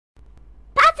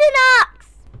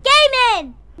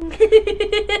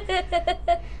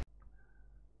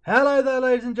Hello there,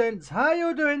 ladies and gents, how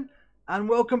you doing? And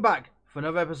welcome back for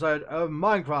another episode of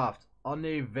Minecraft on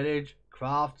the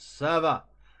VillageCraft server.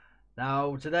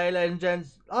 Now today, ladies and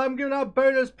gents, I'm giving out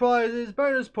bonus prizes,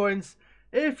 bonus points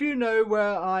if you know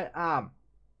where I am.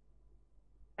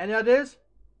 Any ideas?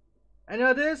 Any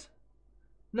ideas?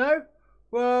 No?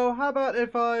 Well, how about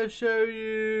if I show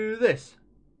you this?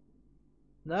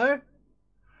 No?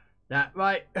 Nah,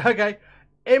 right, okay.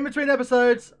 In between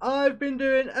episodes, I've been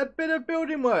doing a bit of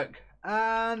building work.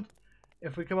 And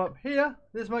if we come up here,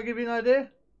 this might give you an idea.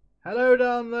 Hello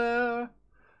down there.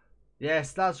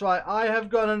 Yes, that's right. I have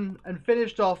gone and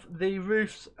finished off the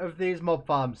roofs of these mob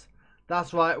farms.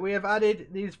 That's right. We have added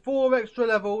these 4 extra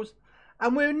levels.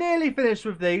 And we're nearly finished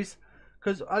with these.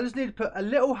 Because I just need to put a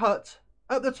little hut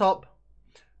at the top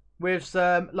with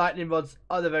some lightning rods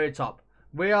at the very top.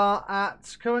 We are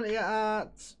currently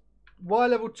at Y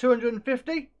level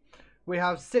 250. We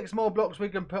have 6 more blocks we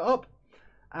can put up.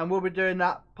 And we'll be doing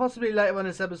that possibly later on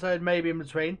this episode, maybe in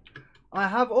between. I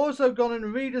have also gone and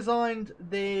redesigned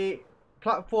the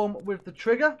platform with the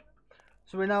trigger.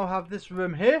 So we now have this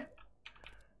room here.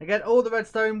 Again, all the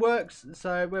redstone works.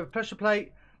 So we have a pressure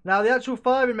plate. Now the actual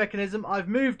firing mechanism, I've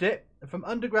moved it from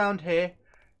underground here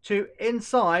to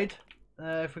inside.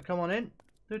 If we come on in.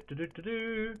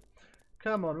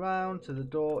 Come on round to the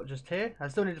door just here. I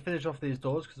still need to finish off these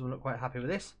doors because I'm not quite happy with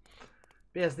this.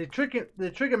 But yes, the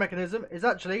trigger mechanism is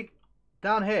actually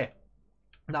down here.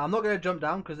 Now I'm not going to jump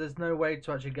down because there's no way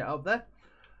to actually get up there.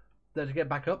 To get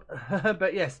back up.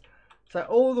 But yes, so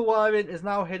all the wiring is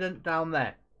now hidden down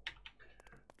there.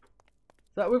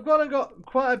 So we've got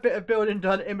quite a bit of building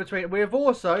done in between. We have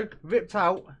also ripped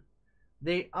out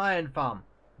the iron farm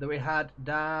that we had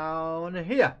down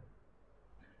here.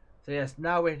 So yes,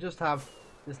 now we just have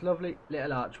this lovely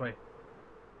little archway.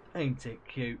 Ain't it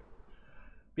cute?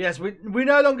 Yes, we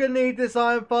no longer need this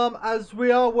iron farm as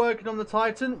we are working on the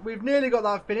Titan. We've nearly got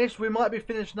that finished. We might be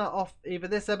finishing that off either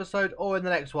this episode or in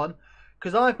the next one.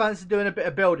 Because I fancy doing a bit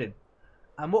of building.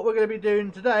 And what we're going to be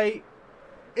doing today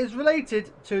is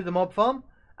related to the mob farm.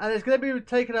 And it's going to be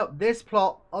taking up this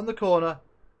plot on the corner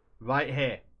right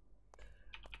here.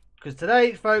 Because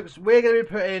today, folks, we're going to be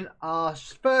putting our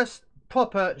first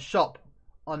proper shop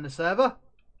on the server.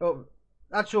 Or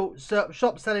actual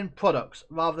shop selling products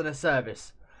rather than a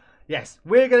service. Yes,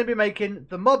 we're going to be making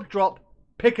the mob drop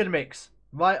pick and mix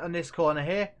right on this corner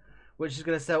here, which is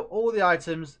going to sell all the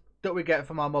items that we get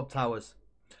from our mob towers.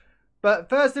 But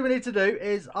first thing we need to do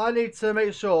is I need to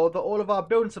make sure that all of our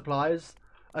building supplies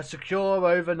are secure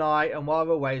overnight and while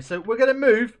we're away. So we're going to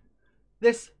move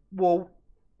this wall,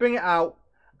 bring it out,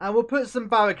 and we'll put some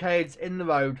barricades in the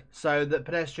road so that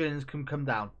pedestrians can come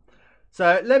down.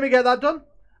 So let me get that done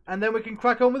and then we can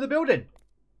crack on with the building.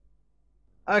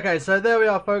 Okay, so there we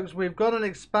are, folks. We've gone and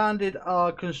expanded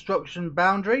our construction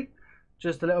boundary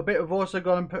just a little bit. We've also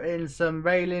gone and put in some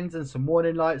railings and some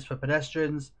warning lights for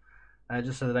pedestrians,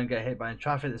 just so they don't get hit by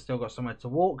traffic. They've still got somewhere to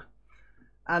walk.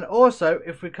 And also,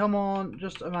 if we come on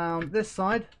just around this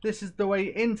side, this is the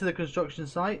way into the construction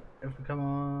site. If we come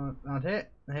on around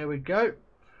here we go.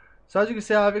 So as you can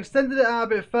see, I've extended it out a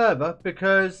bit further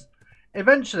because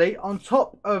eventually on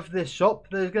top of this shop,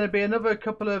 there's going to be another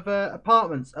couple of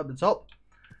apartments up the top.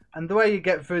 And the way you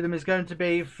get through them is going to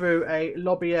be through a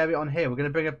lobby area on here. We're going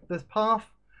to bring this path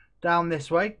down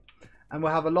this way. And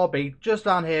we'll have a lobby just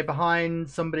down here behind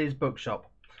somebody's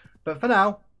bookshop. But for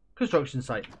now, construction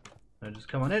site. So just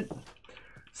come on in.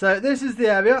 So this is the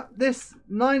area. This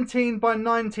 19 by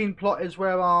 19 plot is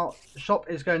where our shop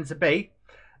is going to be.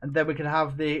 And then we can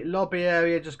have the lobby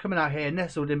area just coming out here,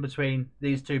 nestled in between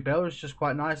these 2 buildings just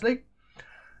quite nicely.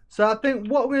 So I think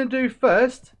what we're going to do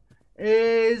first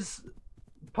is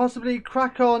possibly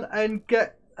crack on and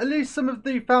get at least some of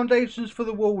the foundations for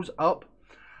the walls up.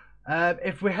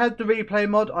 If we had the replay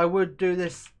mod, I would do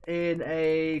this in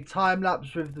a time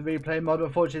lapse with the replay mod.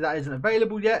 Unfortunately, that isn't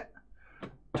available yet.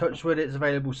 Touch wood, it's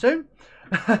available soon.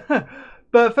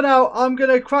 But for now, I'm going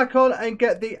to crack on and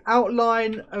get the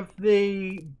outline of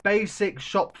the basic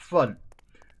shop front.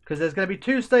 Because there's going to be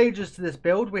 2 stages to this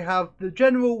build. We have the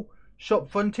general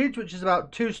shop frontage, which is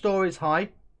about 2 stories high.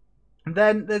 And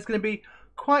then there's going to be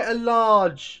quite a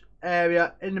large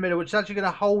area in the middle, which is actually going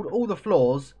to hold all the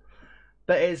floors.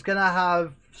 But it's going to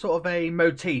have sort of a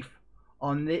motif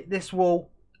on this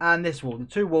wall and this wall. The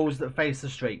 2 walls that face the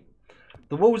street.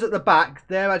 The walls at the back,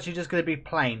 they're actually just going to be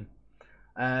plain.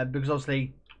 Because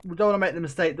obviously we don't want to make the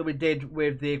mistake that we did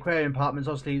with the aquarium apartments.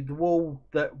 Obviously the wall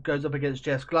that goes up against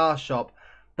Jeff's glass shop,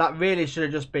 that really should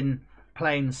have just been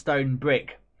plain stone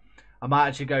brick. I might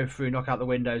actually go through, knock out the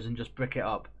windows and just brick it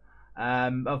up.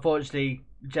 Unfortunately,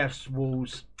 Jeff's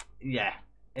walls, yeah,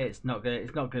 it's not good.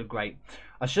 It's not good. Great.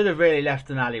 I should have really left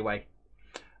an alleyway.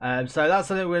 So that's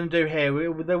something we're going to do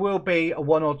here. There will be a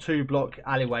 1 or 2 block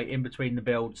alleyway in between the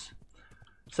builds.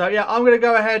 So yeah, I'm going to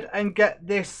go ahead and get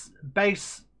this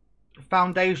base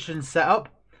foundation set up,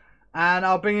 and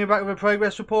I'll bring you back with a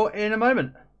progress report in a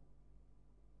moment.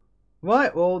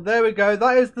 Right, well there we go.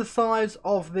 That is the size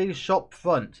of the shop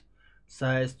front. So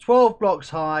it's 12 blocks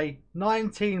high,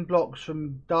 19 blocks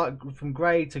from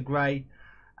grey to grey,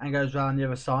 and goes around the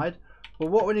other side. But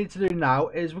what we need to do now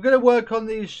is we're going to work on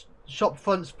these shop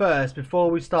fronts first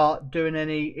before we start doing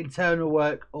any internal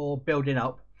work or building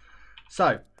up.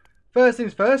 So first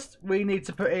things first, we need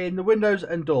to put in the windows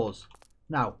and doors.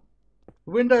 Now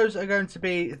the windows are going to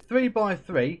be 3 by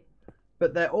 3,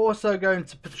 but they're also going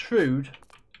to protrude.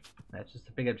 That's just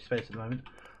a big empty space at the moment.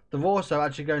 They're also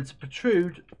actually going to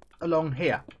protrude along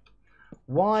here.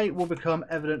 Why will become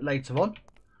evident later on.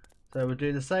 So we'll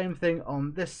do the same thing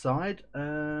on this side.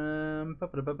 1,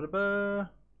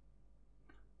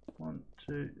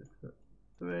 2,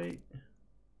 3.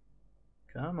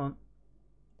 Come on.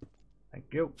 Thank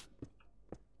you.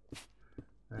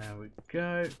 There we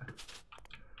go.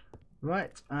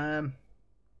 Right. Right,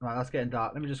 that's getting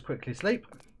dark. Let me just quickly sleep.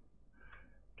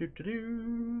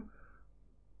 Come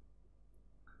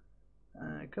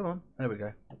on. There we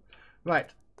go. Right.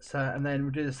 So, and then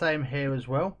we'll do the same here as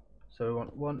well. So we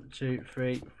want 1, 2,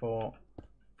 3, 4,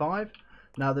 5.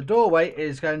 Now the doorway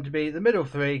is going to be the middle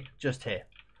 3 just here.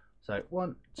 So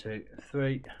 1, 2,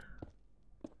 3.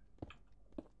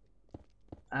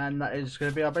 And that is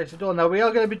going to be our basic door. Now we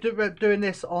are going to be doing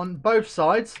this on both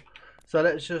sides. So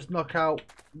let's just knock out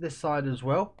this side as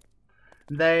well.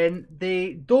 Then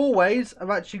the doorways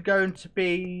are actually going to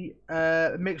be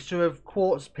a mixture of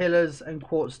quartz pillars and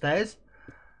quartz stairs.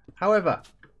 However,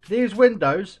 these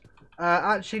windows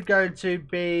are actually going to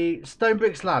be stone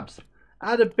brick slabs.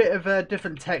 Add a bit of a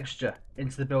different texture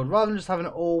into the build rather than just having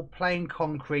it all plain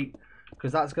concrete,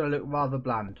 because that's going to look rather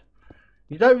bland.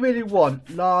 You don't really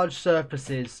want large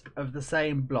surfaces of the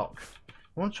same block.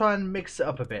 I want to try and mix it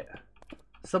up a bit.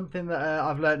 Something that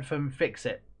I've learned from Fix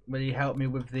It, when he helped me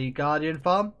with the Guardian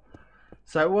farm.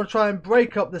 So we want to try and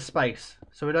break up the space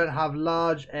so we don't have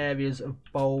large areas of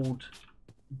bold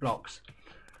blocks.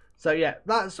 So yeah,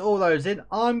 that's all those in.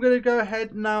 I'm going to go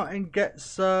ahead now and get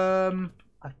some,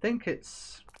 I think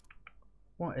it's,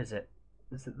 what is it?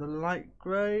 Is it the light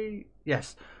grey?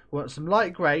 Yes, we want some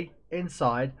light grey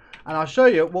inside, and I'll show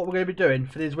you what we're going to be doing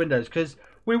for these windows, because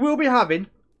we will be having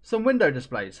some window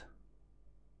displays.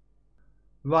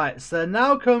 Right, so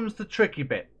now comes the tricky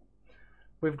bit.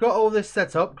 We've got all this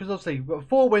set up because obviously we've got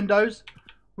 4 windows.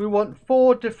 We want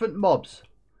 4 different mobs.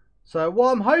 So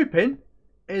what I'm hoping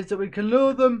is that we can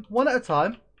lure them one at a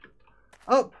time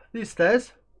up these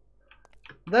stairs.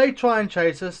 They try and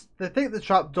chase us. They think the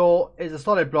trapdoor is a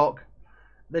solid block.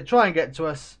 They try and get to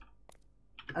us,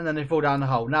 and then they fall down the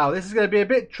hole. Now this is going to be a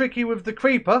bit tricky with the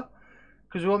creeper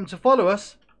because we want them to follow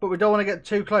us, but we don't want to get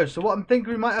too close. So what I'm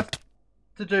thinking we might have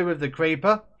to do with the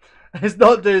creeper is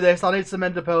not do this. I need some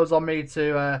ender pearls on me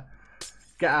to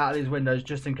get out of these windows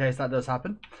just in case that does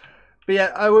happen. But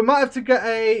yeah, we might have to get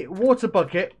a water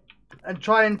bucket and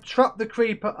try and trap the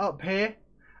creeper up here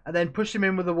and then push him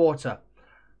in with the water.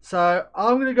 So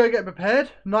I'm going to go get prepared.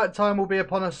 Night time will be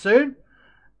upon us soon,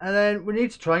 and then we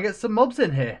need to try and get some mobs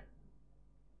in here.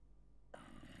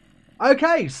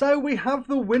 Okay, so we have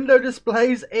the window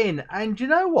displays in, and you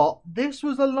know what? This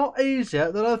was a lot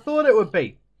easier than I thought it would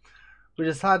be. We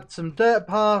just had some dirt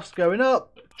paths going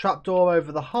up, trapdoor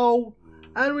over the hole,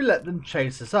 and we let them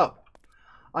chase us up.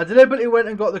 I deliberately went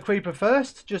and got the creeper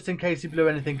first, just in case he blew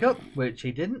anything up, which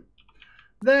he didn't.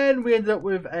 Then we ended up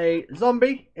with a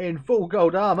zombie in full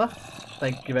gold armour.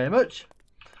 Thank you very much.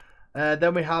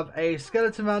 Then we have a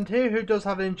skeleton around here who does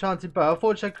have an enchanted bow.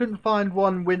 Unfortunately, I couldn't find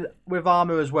one with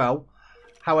armour as well.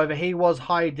 However, he was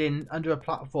hiding under a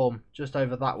platform just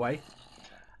over that way.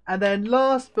 And then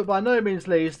last, but by no means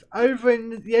least, over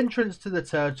in the entrance to the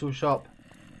turtle shop,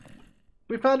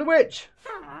 we found a witch.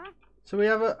 So we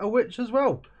have a witch as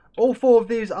well. All 4 of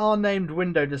these are named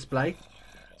window display.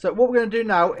 So what we're going to do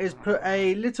now is put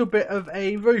a little bit of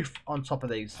a roof on top of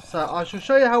these. So I shall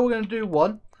show you how we're going to do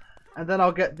one, and then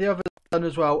I'll get the other done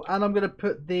as well. And I'm going to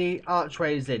put the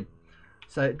archways in.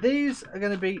 So these are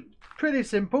going to be pretty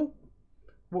simple.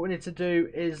 What we need to do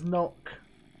is knock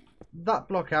that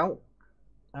block out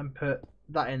and put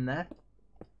that in there.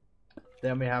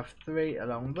 Then we have 3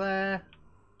 along there,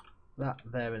 that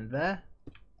there and there.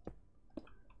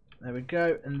 There we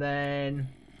go. And then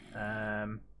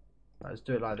let's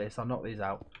do it like this. I'll knock these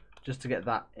out just to get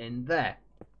that in there.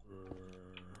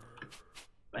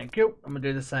 Thank you. I'm going to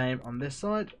do the same on this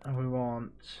side. And we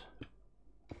want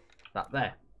that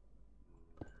there.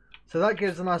 So that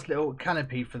gives a nice little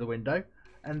canopy for the window.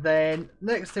 And then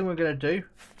next thing we're going to do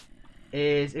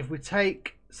is if we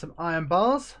take some iron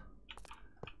bars,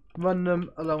 run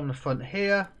them along the front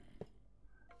here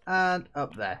and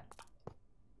up there.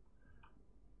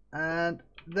 And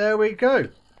there we go.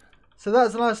 So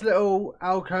that's a nice little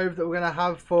alcove that we're going to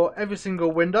have for every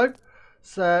single window.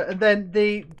 So, and then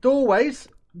the doorways,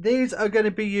 these are going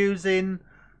to be using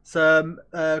some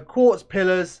quartz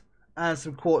pillars and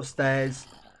some quartz stairs,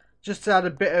 just to add a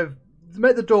bit of, to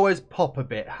make the doorways pop a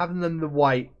bit, having them the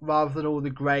white rather than all the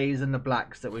greys and the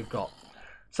blacks that we've got.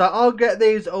 So I'll get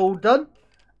these all done,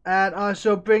 and I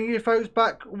shall bring you folks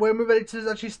back when we're ready to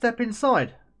actually step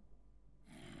inside.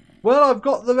 Well, I've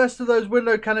got the rest of those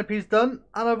window canopies done,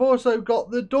 and I've also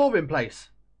got the door in place.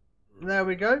 There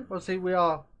we go. Obviously, we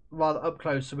are rather up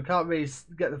close, so we can't really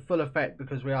get the full effect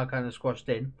because we are kind of squashed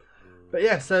in. But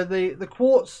yeah, so the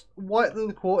quartz, white of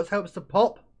the quartz helps to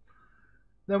pop.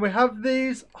 Then we have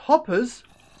these hoppers,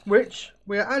 which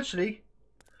we are actually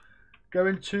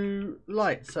going to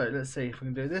light. So let's see if we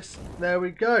can do this. There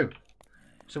we go.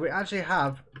 So we actually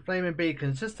have flaming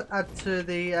beacons just to add to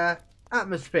the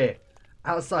atmosphere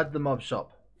outside the mob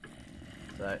shop.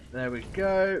 So there we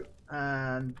go.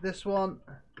 And this one.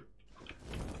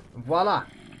 Voila.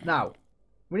 Now,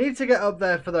 we need to get up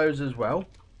there for those as well.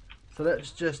 So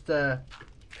let's just kill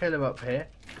them up here.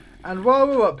 And while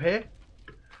we're up here,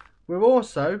 we're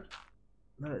also,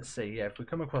 let's see, yeah, if we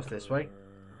come across this way.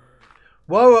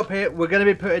 While we're up here, we're going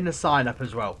to be putting the sign up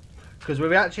as well. Because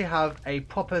we actually have a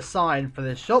proper sign for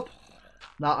this shop.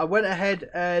 Now, I went ahead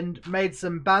and made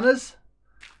some banners.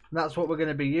 And that's what we're going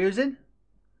to be using.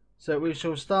 So we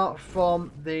shall start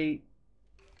from the,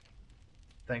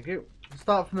 thank you,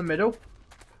 start from the middle.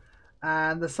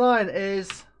 And the sign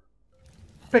is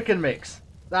pick and mix.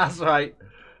 That's right.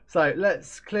 So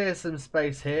let's clear some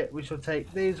space here. We shall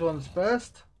take these ones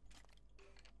first.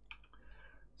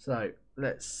 So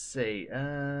let's see.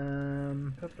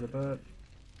 Where's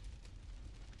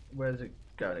it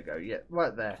going to go? Yeah,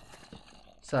 right there.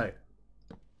 So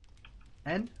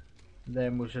N.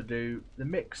 Then we shall do the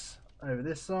mix over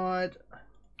this side.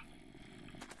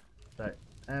 So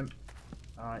M-I-X.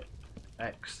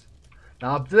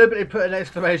 Now I've deliberately put an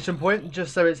exclamation point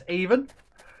just so it's even,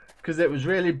 because it was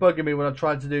really bugging me when I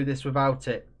tried to do this without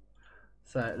it.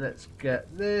 So let's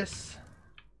get this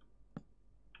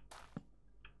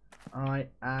I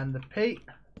and the P.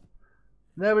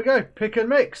 There we go, pick and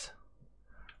mix.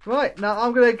 Right, now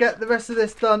I'm going to get the rest of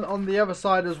this done on the other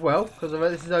side as well, because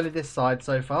this is only this side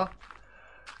so far.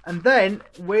 And then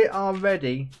we are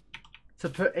ready to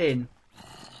put in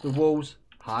the walls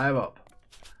higher up.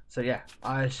 So yeah,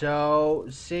 I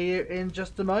shall see you in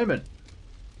just a moment.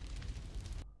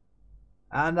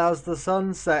 And as the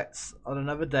sun sets on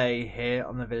another day here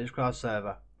on the VillageCraft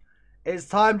server, it's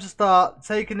time to start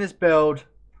taking this build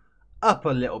up a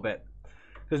little bit.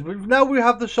 Because now we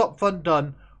have the shop front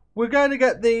done, we're going to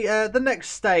get the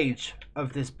next stage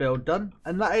of this build done.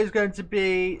 And that is going to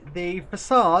be the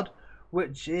facade,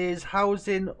 which is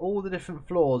housing all the different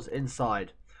floors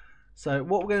inside. So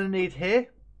what we're going to need here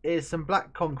is some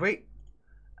black concrete,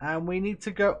 and we need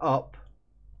to go up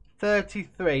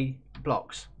 33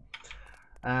 blocks.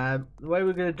 The way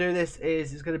we're going to do this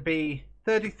is it's going to be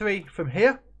 33 from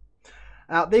here.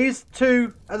 Now these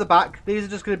two at the back, these are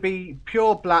just going to be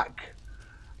pure black,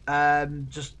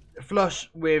 just flush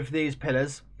with these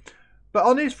pillars. But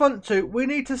on these front two, we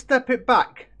need to step it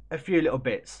back a few little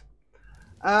bits.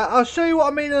 I'll show you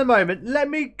what I mean in a moment. Let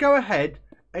me go ahead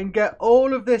and get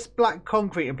all of this black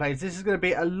concrete in place. This is going to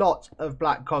be a lot of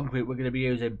black concrete we're going to be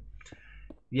using.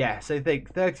 Yeah, so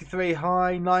think 33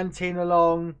 high, 19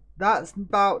 along. That's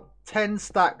about 10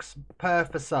 stacks per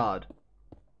facade.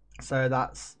 So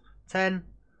that's 10,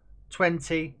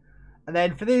 20. And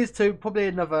then for these two, probably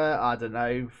another, I don't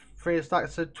know, 3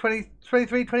 stacks. So 20,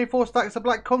 23, 24 stacks of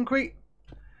black concrete.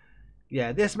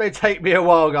 Yeah, this may take me a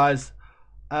while, guys.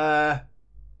 I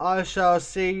shall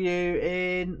see you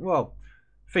in, well,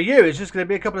 for you it's just going to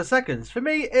be a couple of seconds. For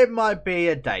me it might be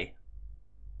a day.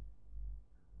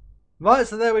 Right,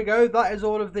 so there we go. That is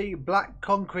all of the black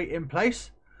concrete in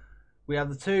place. We have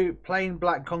the two plain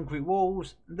black concrete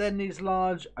walls, then these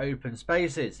large open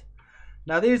spaces.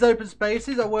 Now these open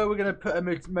spaces are where we're going to put a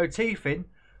motif in,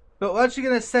 but we're actually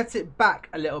going to set it back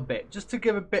a little bit just to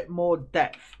give a bit more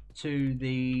depth to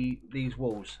these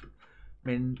walls. I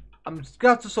mean, I'm going to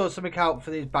have to sort something out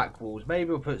for these back walls. Maybe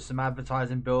we'll put some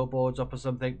advertising billboards up or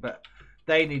something, but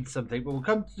they need something. But we'll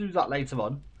come to do that later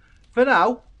on. For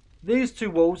now, these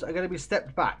two walls are going to be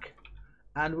stepped back.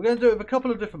 And we're going to do it with a couple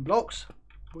of different blocks.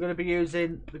 we're going to be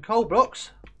using the coal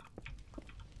blocks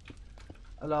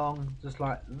along just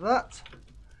like that.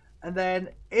 And then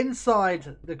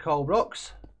inside the coal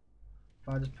blocks, if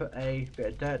I just put a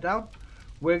bit of dirt down,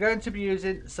 we're going to be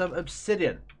using some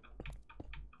obsidian.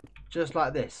 Just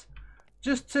like this.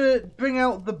 Just to bring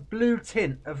out the blue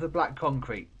tint of the black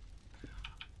concrete.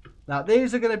 Now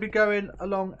these are going to be going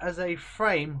along as a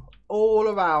frame all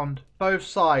around both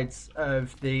sides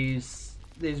of these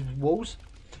walls.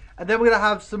 And then we're going to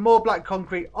have some more black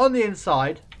concrete on the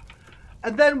inside.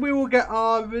 And then we will get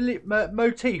our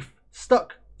motif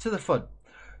stuck to the front.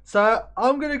 So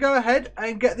I'm going to go ahead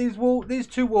and get these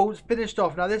two walls finished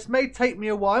off. Now this may take me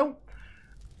a while,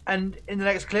 and in the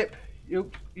next clip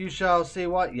you shall see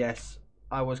why. Yes,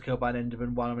 I was killed by an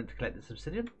enderman while I went to collect this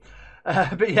obsidian.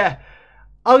 But yeah,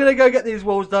 I'm going to go get these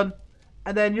walls done,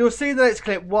 and then you'll see in the next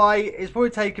clip why it's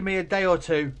probably taken me a day or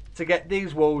two to get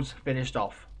these walls finished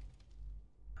off.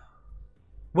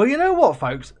 Well, you know what,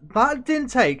 folks? That didn't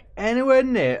take anywhere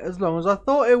near as long as I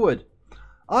thought it would.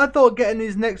 I thought getting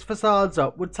these next facades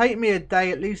up would take me a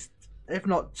day at least, if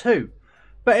not 2.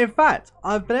 But in fact,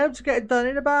 I've been able to get it done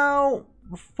in about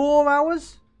 4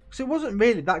 hours. Because it wasn't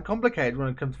really that complicated when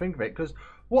I come to think of it. Because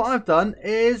what I've done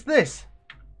is this.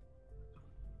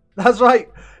 That's right.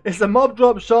 It's a mob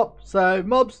drop shop. So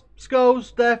mobs,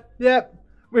 skulls, death. Yep.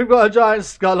 We've got a giant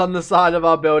skull on the side of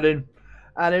our building.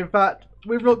 And in fact,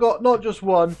 we've got not just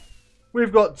one,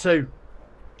 we've got 2.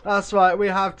 That's right, we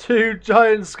have 2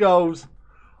 giant skulls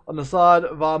on the side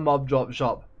of our mob drop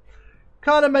shop.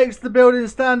 Kind of makes the building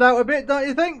stand out a bit, don't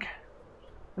you think?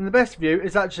 And the best view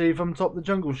is actually from top of the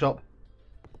jungle shop.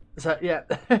 So yeah,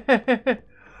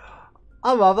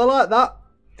 I rather like that.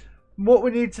 What we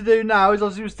need to do now is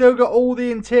obviously we've still got all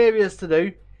the interiors to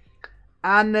do.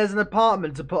 And there's an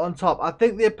apartment to put on top. I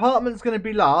think the apartment's going to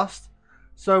be last.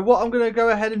 So what I'm going to go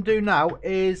ahead and do now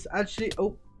is actually...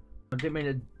 Oh, I didn't mean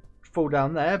to fall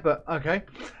down there, but okay.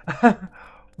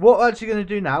 What we're actually going to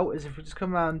do now is if we just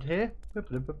come around here. Not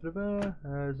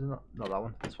that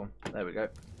one, this one. There we go.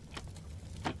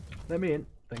 Let me in.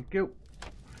 Thank you.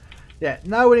 Yeah,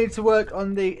 now we need to work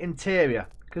on the interior.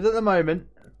 Because at the moment,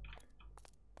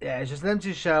 yeah, it's just an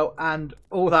empty shell and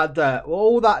all that dirt. Well,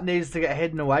 all that needs to get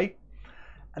hidden away.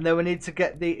 And then we need to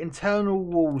get the internal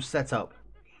walls set up.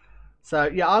 So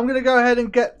yeah, I'm going to go ahead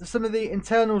and get some of the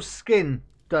internal skin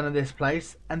done in this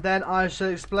place, and then I shall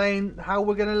explain how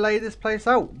we're going to lay this place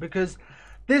out, because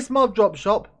this mob drop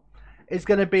shop is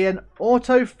going to be an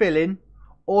auto filling,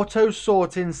 auto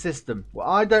sorting system. Well,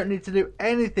 I don't need to do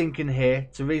anything in here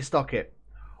to restock it.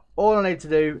 All I need to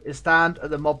do is stand at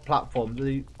the mob platform,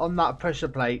 on that pressure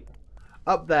plate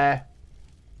up there,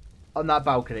 on that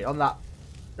balcony, on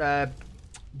that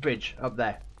bridge up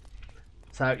there.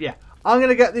 So yeah, I'm going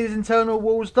to get these internal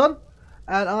walls done,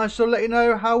 and I shall let you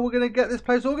know how we're going to get this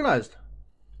place organised.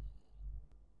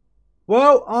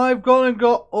 Well, I've gone and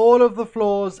got all of the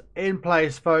floors in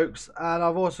place, folks, and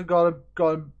I've also gone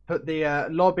and put the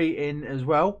lobby in as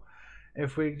well.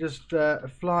 If we just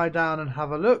fly down and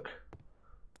have a look.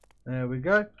 There we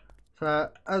go. So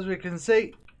as we can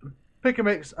see, Pick a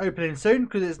Mix opening soon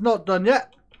because it's not done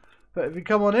yet. But if you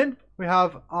come on in, we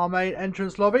have our main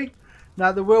entrance lobby.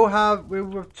 Now we will have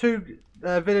 2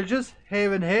 villagers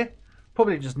here and here,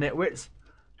 probably just nitwits.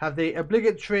 Have the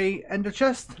obligatory ender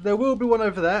chest. There will be one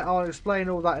over there. I'll explain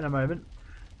all that in a moment.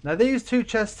 Now these 2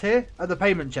 chests here are the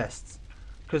payment chests,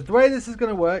 because the way this is going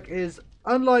to work is,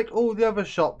 unlike all the other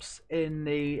shops in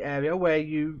the area where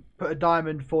you put a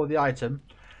diamond for the item,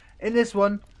 in this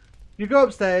one you go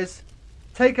upstairs,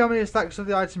 take how many stacks of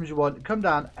the items you want, come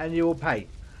down and you will pay.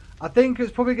 I think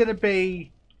it's probably going to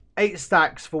be 8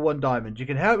 stacks for 1 diamond. You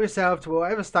can help yourself to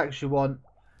whatever stacks you want.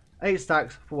 8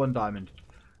 stacks for 1 diamond.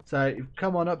 So you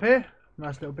come on up here.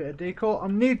 Nice little bit of decor. I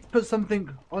need to put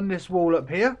something on this wall up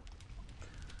here.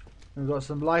 We've got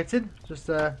some lighting. Just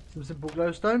some simple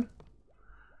glowstone.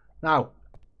 Now,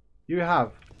 you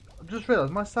have... I've just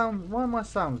realised my sound... Why are my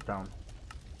sounds down?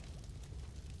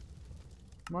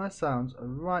 My sounds are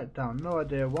right down. No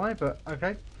idea why, but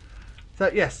okay. So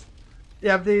yes. You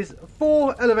have these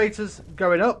 4 elevators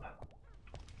going up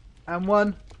and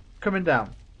 1 coming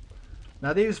down.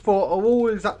 Now these 4 are all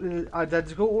exactly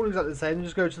identical, all exactly the same. You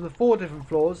just go to the 4 different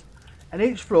floors, and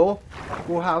each floor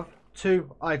will have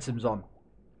 2 items on.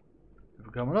 If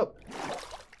we're coming up,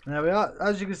 and there we are.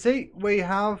 As you can see, we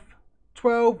have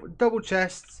 12 double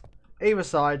chests either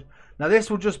side. Now this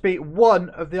will just be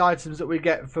one of the items that we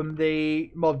get from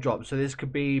the mob drop. So this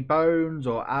could be bones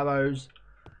or arrows.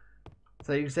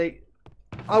 So you can see,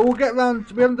 I will get round.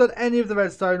 We haven't done any of the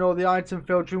redstone or the item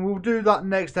filtering. We'll do that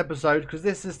next episode because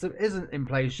this system isn't in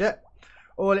place yet.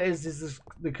 All it is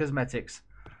the cosmetics.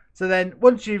 So then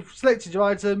once you've selected your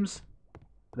items,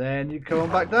 then you come on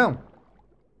back down.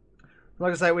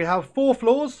 Like I say, we have 4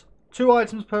 floors, 2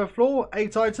 items per floor,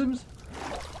 8 items.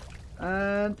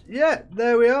 And yeah,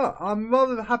 there we are. I'm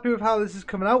rather happy with how this is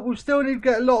coming out. We still need to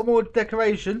get a lot more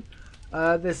decoration.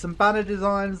 There's some banner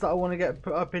designs that I want to get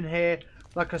put up in here.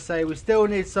 Like I say, we still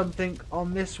need something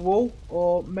on this wall,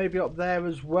 or maybe up there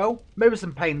as well. Maybe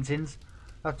some paintings.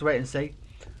 Have to wait and see.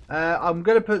 I'm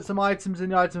going to put some items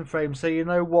in the item frame so you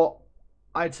know what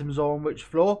items are on which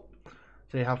floor.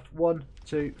 So you have 1,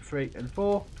 2, 3 and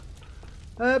 4.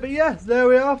 But yeah, there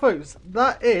we are, folks.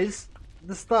 That is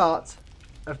the start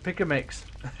of Pick a Mix.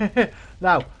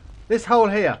 Now, this hole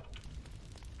here,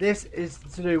 this is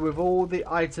to do with all the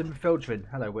item filtering.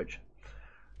 Hello, witch.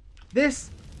 This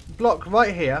block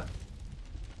right here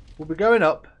will be going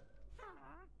up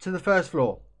to the first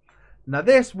floor. Now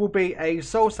this will be a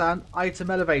soul sand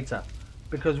item elevator,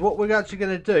 because what we're actually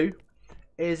going to do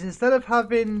is, instead of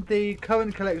having the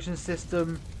current collection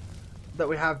system that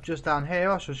we have just down here,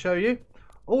 I shall show you.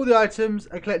 All the items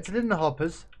are collected in the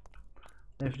hoppers.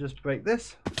 If you just break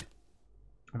this,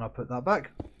 and I'll put that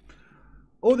back.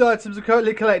 All the items are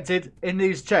currently collected in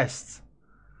these chests.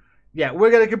 Yeah,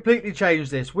 we're going to completely change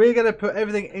this. We're going to put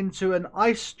everything into an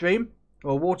ice stream,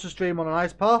 or water stream on an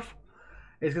ice path.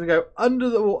 It's going to go under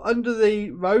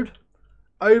the road,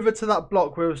 over to that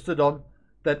block we were stood on,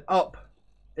 then up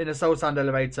in a soul sand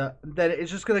elevator, and then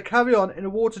it's just going to carry on in a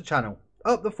water channel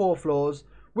up the 4 floors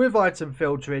with item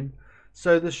filtering.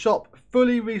 So the shop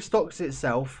fully restocks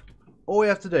itself. All we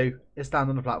have to do is stand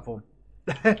on the platform.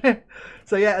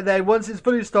 So yeah, and then once it's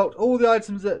fully stocked, all the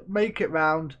items that make it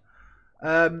round,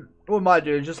 what we might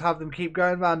do is just have them keep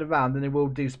going round and round, and they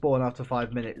will despawn after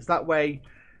 5 minutes. That way,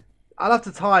 I'll have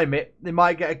to time it. They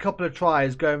might get a couple of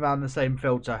tries going around the same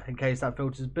filter in case that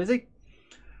filter's busy.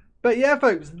 But yeah,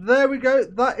 folks, there we go.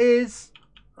 That is...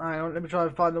 Hang on, let me try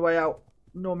and find the way out.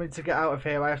 Normally to get out of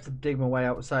here I have to dig my way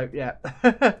out, so yeah.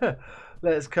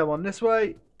 Let's come on this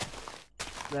way.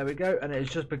 There we go, and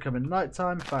it's just becoming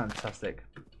nighttime. Fantastic.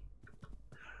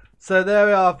 So there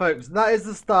we are, folks. That is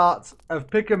the start of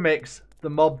Pick a Mix, the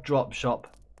mob drop shop.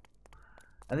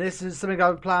 And this is something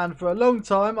I've planned for a long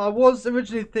time. I was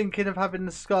originally thinking of having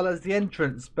the skull as the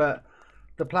entrance, but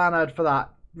the plan I had for that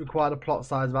required a plot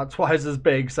size about twice as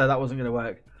big, so that wasn't going to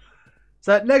work.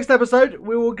 So next episode,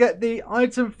 we will get the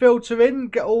item filter in,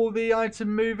 get all the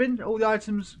item moving, all the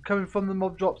items coming from the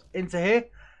mob drops into here.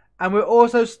 And we'll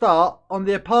also start on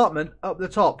the apartment up the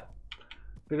top.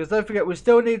 Because don't forget, we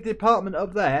still need the apartment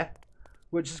up there,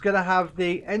 which is going to have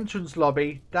the entrance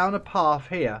lobby down a path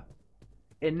here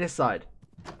in this side.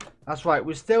 That's right,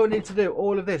 we still need to do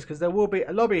all of this because there will be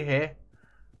a lobby here,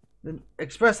 then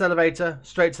express elevator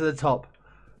straight to the top.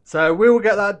 So we will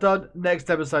get that done next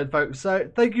episode, folks.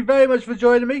 So thank you very much for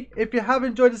joining me. If you have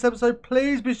enjoyed this episode,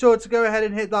 please be sure to go ahead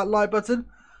and hit that like button.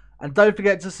 And don't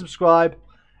forget to subscribe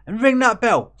and ring that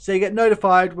bell so you get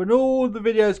notified when all the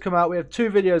videos come out. We have 2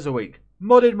 videos a week.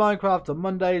 Modded Minecraft on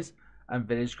Mondays and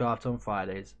VillageCraft on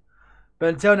Fridays. But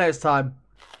until next time,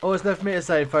 all that's left for me to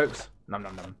say, folks,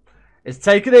 is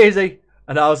take it easy,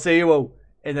 and I'll see you all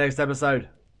in the next episode.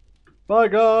 Bye,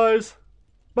 guys.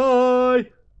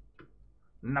 Bye.